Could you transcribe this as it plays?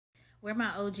Where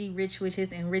my OG rich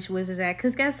witches and rich wizards at?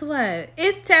 Because guess what?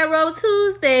 It's Tarot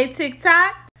Tuesday,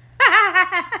 TikTok.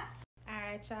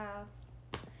 Alright, y'all.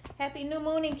 Happy new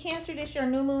moon in Cancer. This your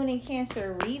new moon in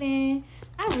Cancer reading.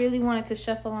 I really wanted to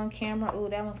shuffle on camera. Oh,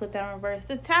 that one flipped out in reverse.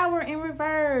 The Tower in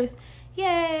reverse.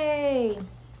 Yay.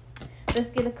 Let's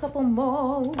get a couple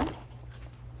more.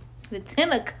 The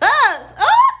Ten of Cups.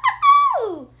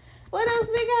 Oh! What else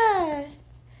we got?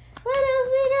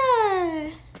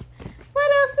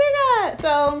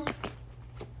 So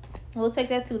we'll take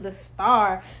that to the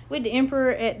Star with the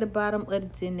Emperor at the bottom of the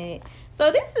 10.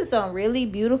 So this is some really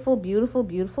beautiful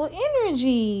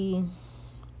energy.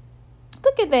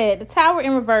 Look at that. The Tower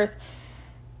in reverse.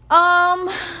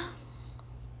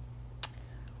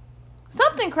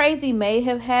 Something crazy may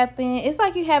have happened. It's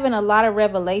like you're having a lot of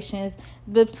revelations.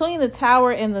 Between the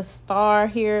Tower and the Star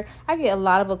here, I get a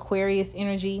lot of Aquarius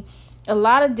energy. A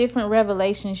lot of different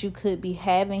revelations you could be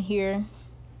having here.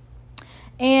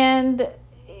 And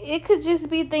it could just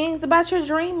be things about your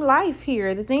dream life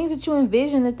here. The things that you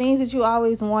envision, the things that you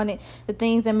always wanted, the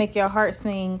things that make your heart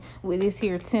sing with this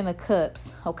here 10 of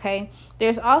Cups, okay?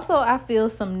 There's also, I feel,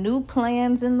 some new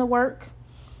plans in the work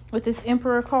with this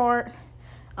Emperor card.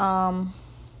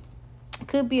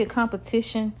 Could be a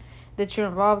competition that you're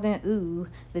involved in. Ooh,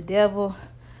 the Devil.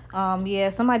 Yeah,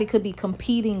 somebody could be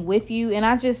competing with you. And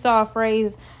I just saw a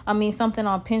phrase, something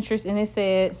on Pinterest, and it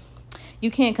said, "You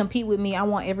can't compete with me. I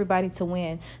want everybody to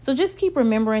win." So just keep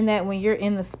remembering that when you're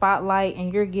in the spotlight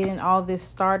and you're getting all this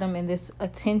stardom and this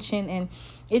attention, and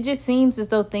it just seems as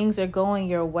though things are going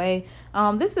your way.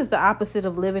 This is the opposite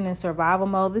of living in survival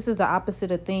mode. This is the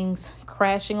opposite of things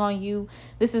crashing on you.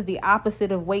 This is the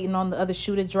opposite of waiting on the other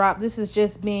shoe to drop. This is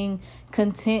just being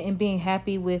content and being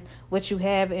happy with what you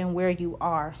have and where you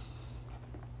are.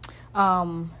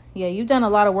 Yeah, you've done a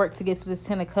lot of work to get to this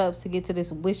 10 of Cups, to get to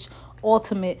this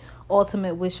ultimate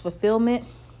wish fulfillment.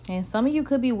 And some of you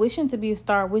could be wishing to be a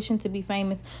star, wishing to be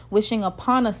famous, wishing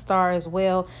upon a star as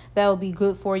well. That would be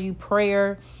good for you.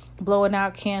 Prayer, blowing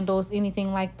out candles,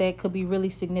 anything like that could be really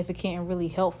significant and really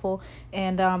helpful.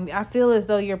 And I feel as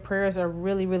though your prayers are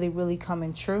really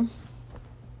coming true.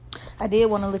 I did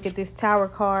want to look at this Tower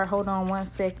card. Hold on one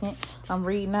second. I'm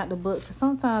reading out the book, because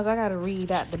sometimes I got to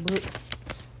read out the book.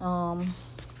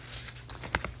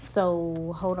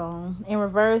 So hold on. In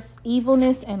reverse,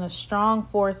 evilness and a strong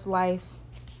force life.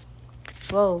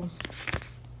 Whoa.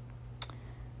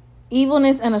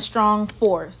 Evilness and a strong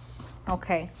force.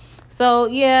 Okay. So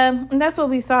yeah, and that's what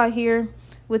we saw here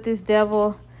with this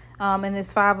Devil and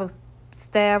this 5 of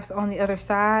staffs on the other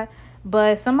side.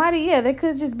 But somebody, yeah, there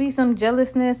could just be some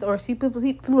jealousness or see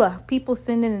people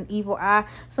sending an evil eye.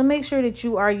 So make sure that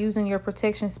you are using your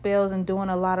protection spells and doing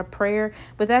a lot of prayer.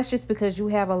 But that's just because you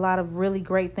have a lot of really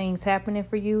great things happening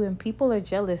for you and people are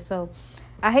jealous. So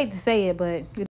I hate to say it, but